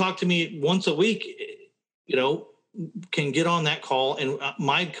want to talk to me once a week, can get on that call. And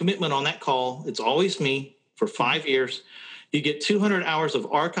my commitment on that call, it's always me for 5 years. You get 200 hours of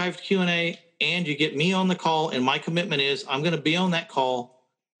archived Q&A, and you get me on the call. And my commitment is I'm going to be on that call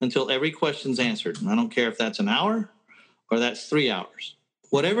until every question's answered. And I don't care if that's an hour or that's 3 hours.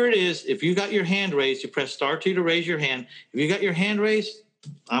 Whatever it is, if you got your hand raised, you press *2 to raise your hand. If you got your hand raised,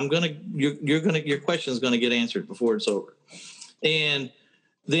 your question is going to get answered before it's over. And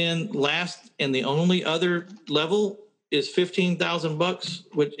then last and the only other level is $15,000,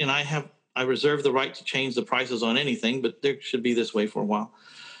 which, and I reserve the right to change the prices on anything, but there should be this way for a while.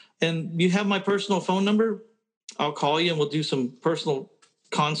 And you have my personal phone number. I'll call you and we'll do some personal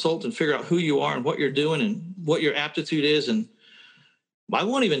consult and figure out who you are and what you're doing and what your aptitude is. And I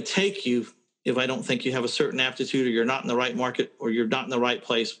won't even take you if I don't think you have a certain aptitude, or you're not in the right market, or you're not in the right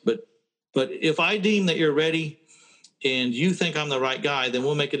place. But if I deem that you're ready and you think I'm the right guy, then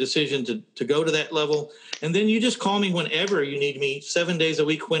we'll make a decision to go to that level. And then you just call me whenever you need me, 7 days a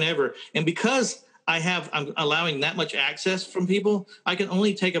week, whenever. And because I'm allowing that much access from people, I can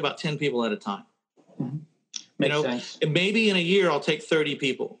only take about 10 people at a time. Mm-hmm. Makes sense. And maybe in a year I'll take 30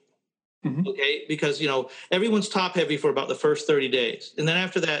 people. Mm-hmm. Okay, because everyone's top heavy for about the first 30 days, and then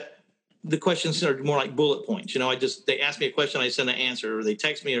after that, the questions are more like bullet points. They ask me a question, I send an answer, or they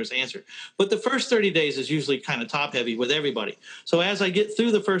text me or it's answer. But the first 30 days is usually kind of top heavy with everybody. So as I get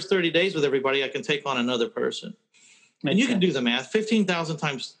through the first 30 days with everybody, I can take on another person. And you can do the math. 15,000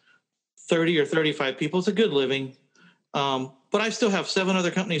 times 30 or 35 people. It's a good living. But I still have 7 other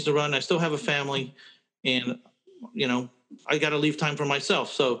companies to run. I still have a family, and I got to leave time for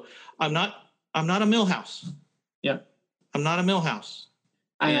myself. So I'm not a Millhouse. Yeah. I'm not a Millhouse.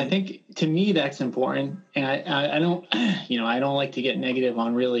 I think to me that's important. And I don't, I don't like to get negative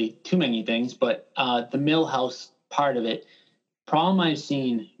on really too many things, but the Millhouse part of it, problem I've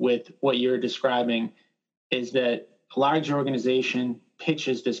seen with what you're describing is that a large organization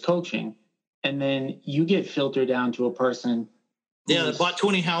pitches this coaching, and then you get filtered down to a person. Yeah, they bought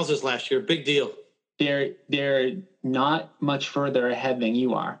 20 houses last year. Big deal. They're not much further ahead than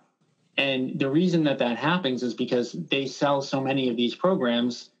you are. And the reason that happens is because they sell so many of these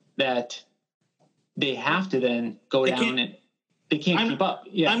programs that they have to then go down and they can't keep up.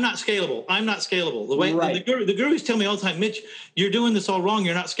 Yeah. I'm not scalable. The way the gurus tell me all the time, Mitch, you're doing this all wrong.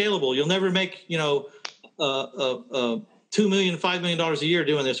 You're not scalable. You'll never make, $2 million, $5 million a year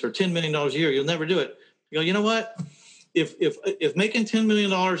doing this, or $10 million a year. You'll never do it. You go, you know what? If making $10 million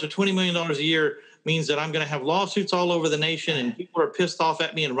or $20 million a year means that I'm going to have lawsuits all over the nation, and people are pissed off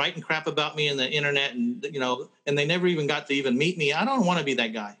at me and writing crap about me in the internet, and and they never even got to even meet me, I don't want to be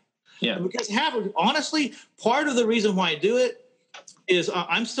that guy. Yeah. Because honestly, part of the reason why I do it is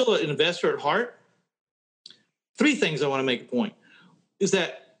I'm still an investor at heart. 3 things I want to make a point is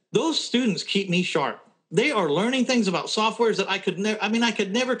that those students keep me sharp. They are learning things about softwares that I could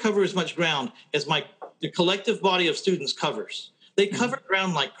never cover as much ground as the collective body of students covers. They cover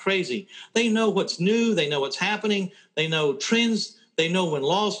ground like crazy. They know what's new. They know what's happening. They know trends. They know when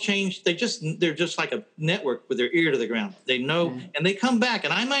laws change. They're just like a network with their ear to the ground. They know, and they come back.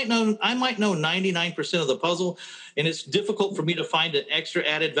 And I might know 99% of the puzzle, and it's difficult for me to find an extra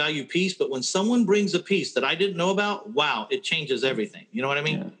added value piece. But when someone brings a piece that I didn't know about, wow, it changes everything. You know what I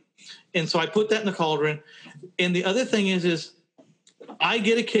mean? Yeah. And so I put that in the cauldron. And the other thing is I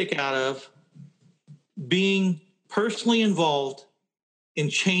get a kick out of being personally involved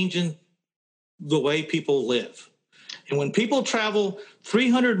in changing the way people live. And when people travel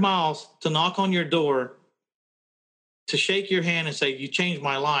 300 miles to knock on your door, to shake your hand and say, you changed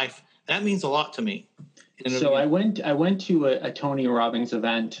my life, that means a lot to me. So I went to a Tony Robbins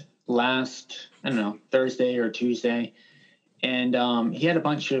event last, I don't know, Thursday or Tuesday. And he had a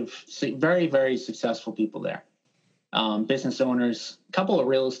bunch of very, very successful people there. Business owners, a couple of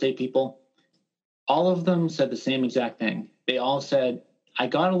real estate people. All of them said the same exact thing. They all said, I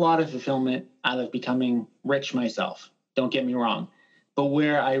got a lot of fulfillment out of becoming rich myself. Don't get me wrong. But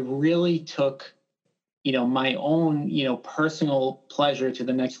where I really took, my own, personal pleasure to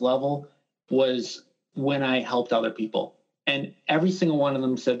the next level was when I helped other people. And every single one of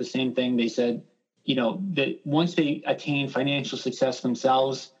them said the same thing. They said, that once they attained financial success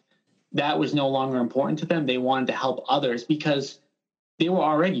themselves, that was no longer important to them. They wanted to help others because they were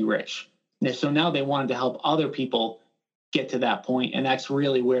already rich. So now they wanted to help other people get to that point. And that's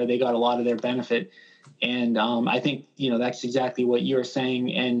really where they got a lot of their benefit. And I think, that's exactly what you're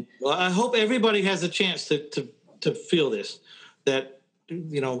saying. And well, I hope everybody has a chance to feel this, that,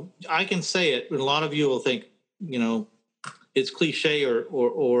 I can say it, but a lot of you will think, it's cliche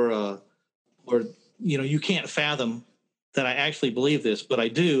or you can't fathom that I actually believe this, but I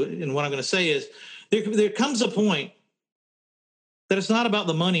do. And what I'm going to say is there comes a point that it's not about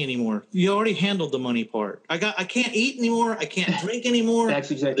the money anymore. You already handled the money part. I can't eat anymore. I can't drink anymore.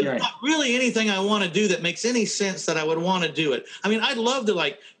 That's exactly right. There's not really anything I want to do that makes any sense that I would want to do it. I mean, I'd love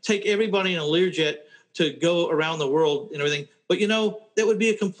to take everybody in a Learjet to go around the world and everything. But that would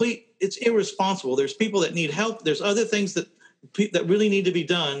be it's irresponsible. There's people that need help. There's other things that really need to be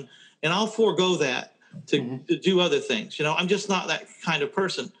done. And I'll forego that to do other things. I'm just not that kind of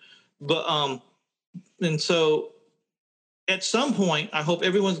person. But, and so, at some point, I hope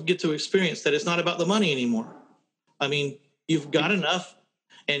everyone gets to experience that it's not about the money anymore. I mean, you've got enough,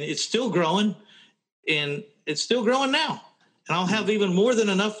 and it's still growing, and it's still growing now. And I'll have even more than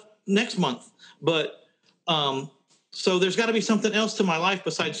enough next month. But so there's got to be something else to my life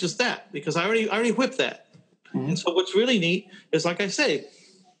besides just that, because I already whipped that. And so what's really neat is, like I say,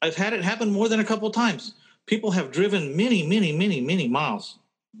 I've had it happen more than a couple of times. People have driven many, many, many, many miles,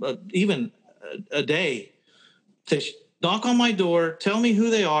 even a day, to knock on my door, tell me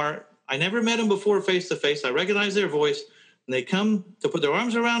who they are. I never met them before face to face. I recognize their voice, and they come to put their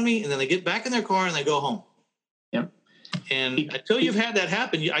arms around me, and then they get back in their car and they go home. Yep. And until you've had that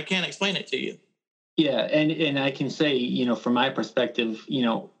happen, I can't explain it to you. Yeah, and I can say, from my perspective,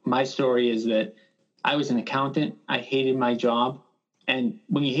 my story is that I was an accountant. I hated my job. And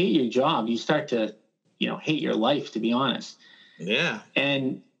when you hate your job, you start to, hate your life, to be honest. Yeah.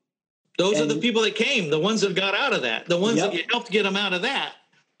 And those are the people that came, the ones that got out of that, the ones that you helped get them out of that.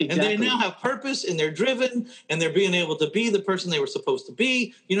 Exactly. And they now have purpose, and they're driven, and they're being able to be the person they were supposed to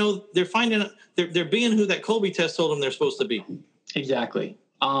be. They're being who that Colby test told them they're supposed to be. Exactly.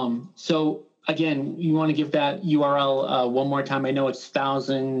 So again, you want to give that URL one more time? I know it's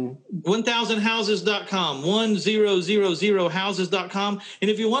 1000houses.com, 1000houses.com. And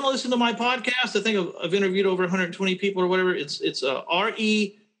if you want to listen to my podcast, I think I've interviewed over 120 people or whatever. It's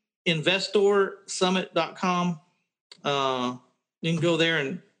REInvestorsummit.com. You can go there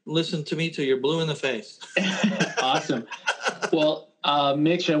and listen to me till you're blue in the face. Awesome. Well,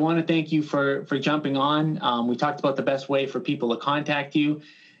 Mitch, I want to thank you for jumping on. We talked about the best way for people to contact you.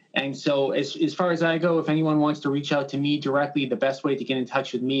 And so as far as I go, if anyone wants to reach out to me directly, the best way to get in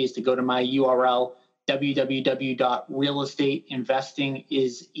touch with me is to go to my URL,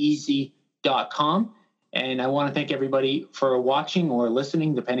 www.realestateinvestingiseasy.com. And I want to thank everybody for watching or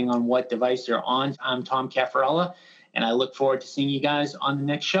listening, depending on what device you're on. I'm Tom Caffarella, and I look forward to seeing you guys on the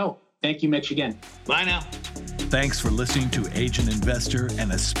next show. Thank you, Mitch, again. Bye now. Thanks for listening to Agent Investor,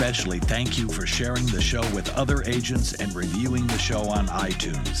 and especially thank you for sharing the show with other agents and reviewing the show on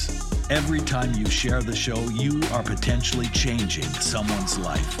iTunes. Every time you share the show, you are potentially changing someone's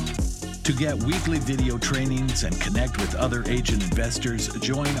life. To get weekly video trainings and connect with other agent investors,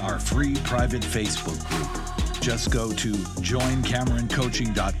 join our free private Facebook group. Just go to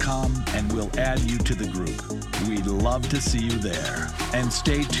joincameroncoaching.com and we'll add you to the group. We'd love to see you there. And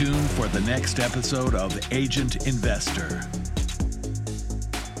stay tuned for the next episode of Agent Investor.